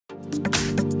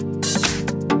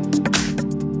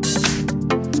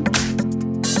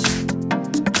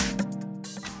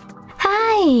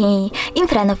Hi! In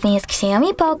front of me is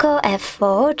XIAOMI Poco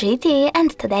F4 GT,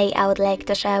 and today I would like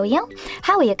to show you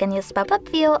how you can use pop-up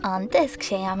view on this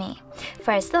XIAOMI.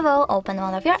 First of all, open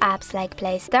one of your apps like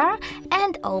Play Store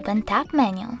and open Tab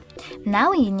menu.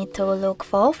 Now you need to look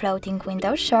for floating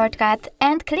window shortcut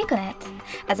and click on it.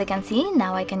 As you can see,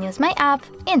 now I can use my app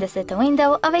in this little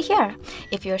window over here.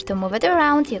 If you wish to move it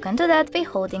around, you can do that by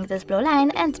holding this blue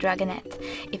line and dragging it.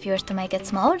 If you wish to make it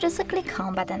small, just click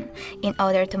Home button. In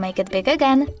order to make it big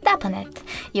again, tap on it.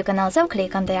 You can also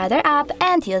click on the other app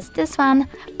and use this one,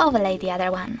 overlay the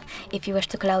other one. If you wish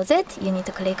to close it, you need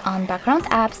to click on Background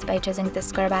Apps by choosing the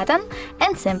square button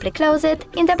and simply close it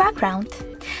in the background.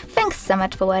 Thanks so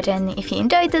much for watching. If you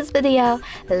enjoyed this video,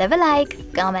 leave a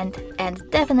like, comment and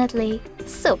definitely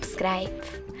subscribe.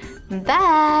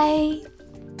 Bye!